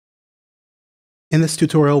In this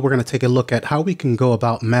tutorial, we're going to take a look at how we can go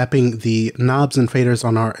about mapping the knobs and faders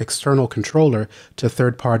on our external controller to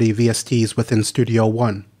third-party VSTs within Studio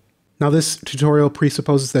One. Now this tutorial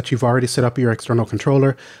presupposes that you've already set up your external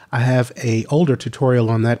controller. I have an older tutorial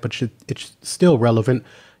on that, but it's still relevant.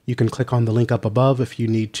 You can click on the link up above if you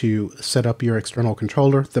need to set up your external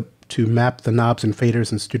controller to map the knobs and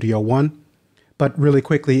faders in Studio One. But really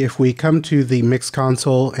quickly, if we come to the Mix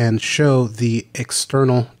console and show the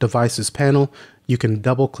external devices panel, you can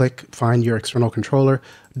double click, find your external controller,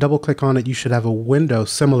 double click on it. You should have a window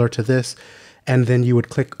similar to this. And then you would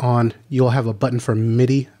click on, you'll have a button for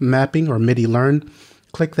MIDI mapping or MIDI learn.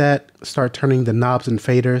 Click that, start turning the knobs and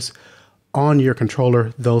faders on your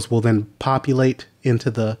controller. Those will then populate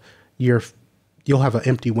into you'll have an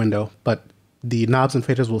empty window, but the knobs and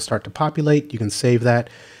faders will start to populate. You can save that,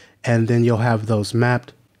 and then you'll have those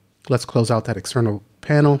mapped. Let's close out that external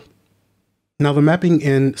panel. Now the mapping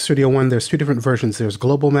in Studio One, there's two different versions. There's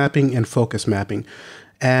global mapping and focus mapping.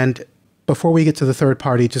 And before we get to the third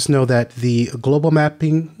party, just know that the global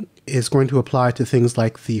mapping is going to apply to things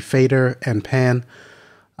like the fader and pan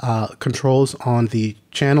controls on the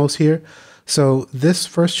channels here. So this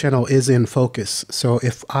first channel is in focus. So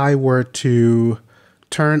if I were to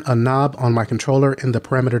turn a knob on my controller in the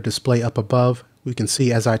parameter display up above, we can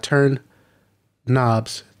see as I turn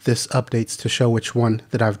knobs, this updates to show which one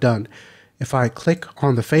that I've done. If I click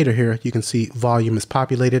on the fader here, you can see volume is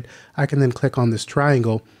populated. I can then click on this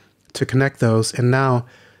triangle to connect those, and now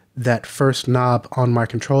that first knob on my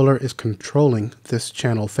controller is controlling this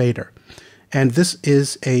channel fader. And this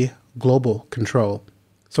is a global control,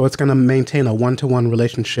 so it's going to maintain a one-to-one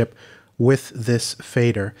relationship with this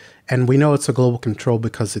fader. And we know it's a global control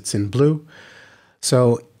because it's in blue.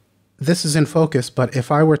 So this is in focus, but if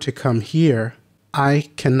I were to come here, I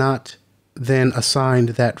cannot then assign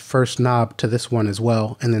that first knob to this one as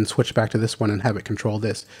well, and then switch back to this one and have it control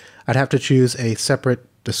this. I'd have to choose a separate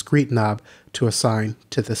discrete knob to assign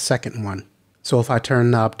to the second one. So if I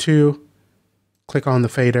turn knob 2, click on the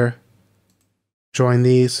fader, join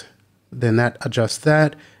these, then that adjusts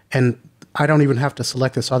that, and I don't even have to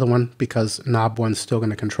select this other one because knob 1's still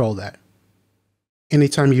going to control that.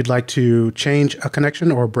 Anytime you'd like to change a connection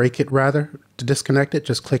or break it rather, to disconnect it,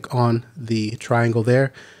 just click on the triangle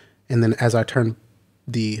there, and then as I turn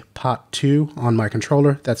the pot 2 on my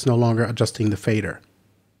controller, that's no longer adjusting the fader.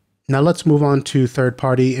 Now let's move on to third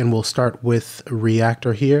party, and we'll start with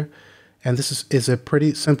Reactor here. And this is a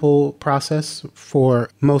pretty simple process for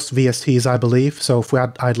most VSTs, I believe. So if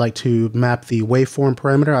I'd like to map the waveform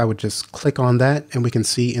parameter, I would just click on that, and we can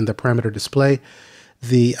see in the parameter display,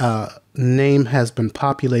 the name has been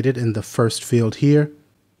populated in the first field here.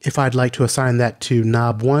 If I'd like to assign that to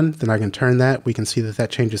knob 1, then I can turn that. We can see that that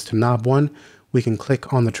changes to knob 1. We can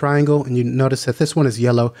click on the triangle, and you notice that this one is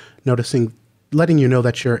yellow, letting you know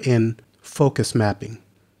that you're in focus mapping.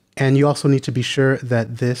 And you also need to be sure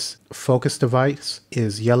that this focus device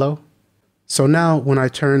is yellow. So now when I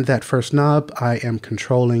turn that first knob, I am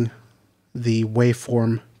controlling the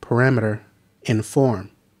waveform parameter in form.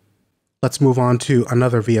 Let's move on to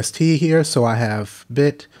another VST here. So I have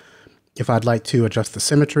bit. If I'd like to adjust the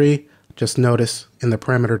symmetry, just notice in the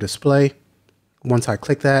parameter display, once I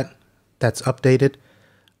click that, that's updated.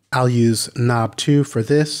 I'll use knob 2 for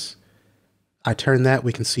this. I turn that,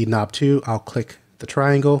 we can see knob 2, I'll click the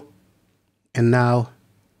triangle, and now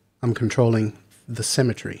I'm controlling the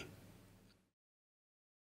symmetry.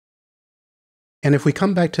 And if we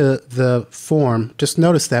come back to the form, just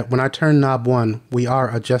notice that when I turn knob 1, we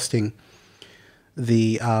are adjusting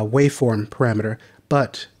the waveform parameter,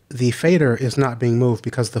 but the fader is not being moved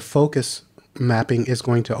because the focus mapping is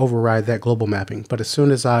going to override that global mapping. But as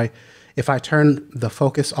soon as if I turn the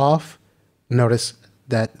focus off, notice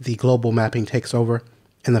that the global mapping takes over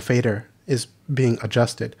and the fader is being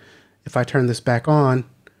adjusted. If I turn this back on,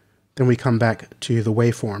 then we come back to the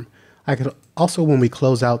waveform. I could also, when we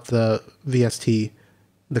close out the VST,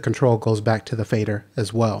 the control goes back to the fader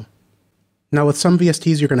as well. Now with some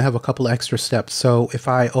VSTs, you're going to have a couple extra steps. So if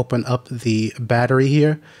I open up the battery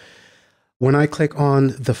here, when I click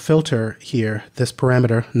on the filter here, this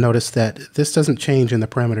parameter, notice that this doesn't change in the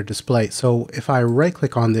parameter display. So if I right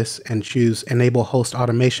click on this and choose enable host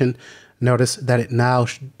automation, notice that it now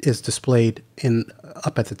is displayed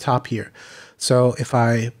up at the top here. So if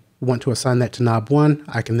I want to assign that to knob 1,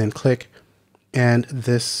 I can then click, and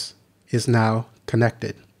this is now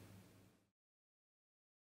connected.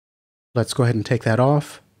 Let's go ahead and take that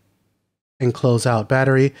off and close out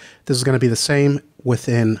battery. This is going to be the same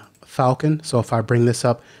within Falcon. So if I bring this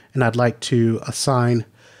up and I'd like to assign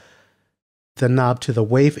the knob to the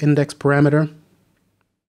wave index parameter,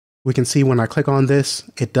 We can see when I click on this,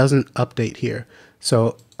 it doesn't update here.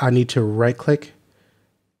 So I need to right click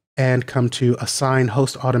and come to assign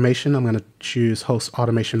host automation. I'm going to choose host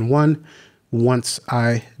automation 1. Once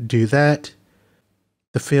I do that,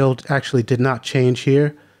 the field actually did not change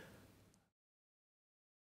here,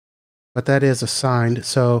 but that is assigned.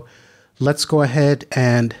 So let's go ahead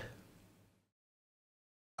and,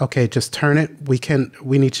 okay, just turn it.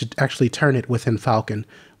 We need to actually turn it within Falcon.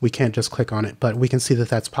 We can't just click on it, but we can see that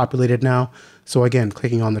that's populated now. So again,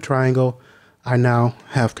 clicking on the triangle, I now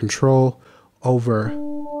have control over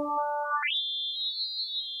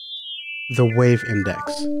the wave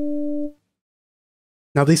index.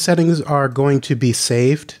 Now these settings are going to be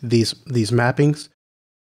saved, these mappings.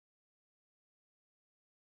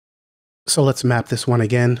 So let's map this one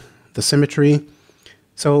again, the symmetry.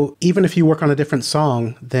 So even if you work on a different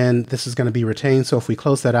song, then this is going to be retained. So if we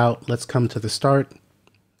close that out, let's come to the start,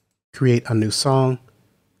 create a new song.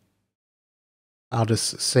 I'll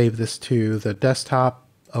just save this to the desktop.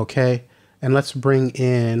 Okay. And let's bring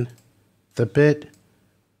in the bit.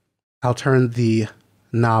 I'll turn the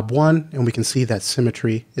knob 1 and we can see that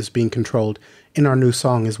symmetry is being controlled in our new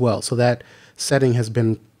song as well. So that setting has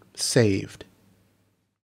been saved.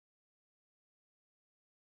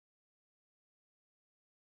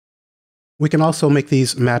 We can also make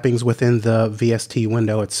these mappings within the VST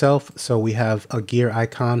window itself. So we have a gear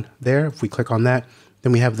icon there. If we click on that,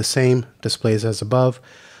 then we have the same displays as above.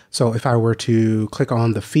 So if I were to click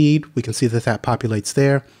on the feed, we can see that that populates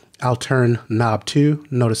there. I'll turn knob 2.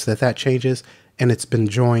 Notice that that changes and it's been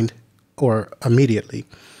joined or immediately.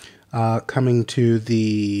 Coming to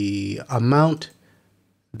the amount,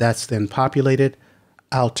 that's then populated.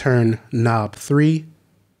 I'll turn knob 3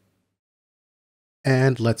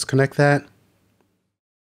 and let's connect that.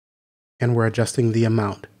 And we're adjusting the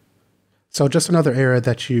amount. So just another area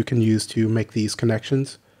that you can use to make these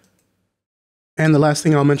connections. And the last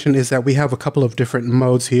thing I'll mention is that we have a couple of different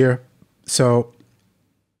modes here. So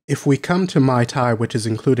if we come to My Tie, which is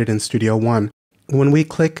included in Studio One, when we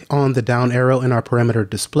click on the down arrow in our parameter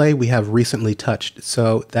display, we have recently touched.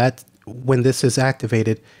 So that when this is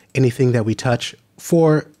activated, anything that we touch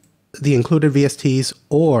for the included VSTs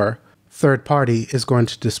or third party is going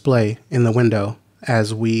to display in the window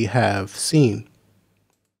as we have seen.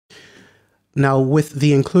 Now with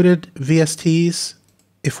the included VSTs,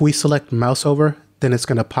 if we select mouse over, then it's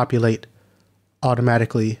going to populate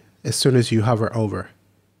automatically as soon as you hover over,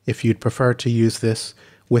 if you'd prefer to use this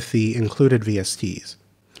with the included VSTs.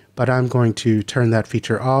 But I'm going to turn that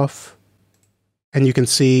feature off. And you can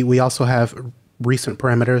see we also have recent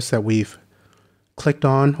parameters that we've clicked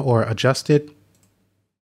on or adjusted.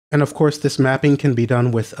 And of course, this mapping can be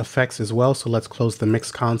done with effects as well. So let's close the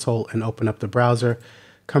mix console and open up the browser.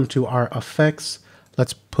 Come to our effects.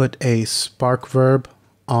 Let's put a spark verb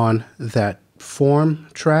on that form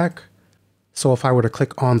track. So if I were to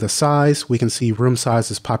click on the size, we can see room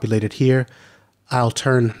size is populated here. I'll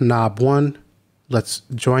turn knob 1. Let's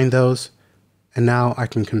join those. And now I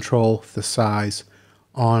can control the size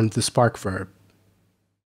on the spark verb.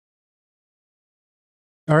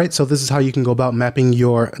 All right, so this is how you can go about mapping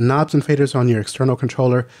your knobs and faders on your external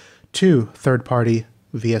controller to third-party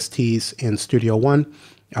VSTs in Studio One.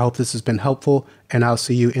 I hope this has been helpful, and I'll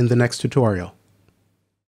see you in the next tutorial.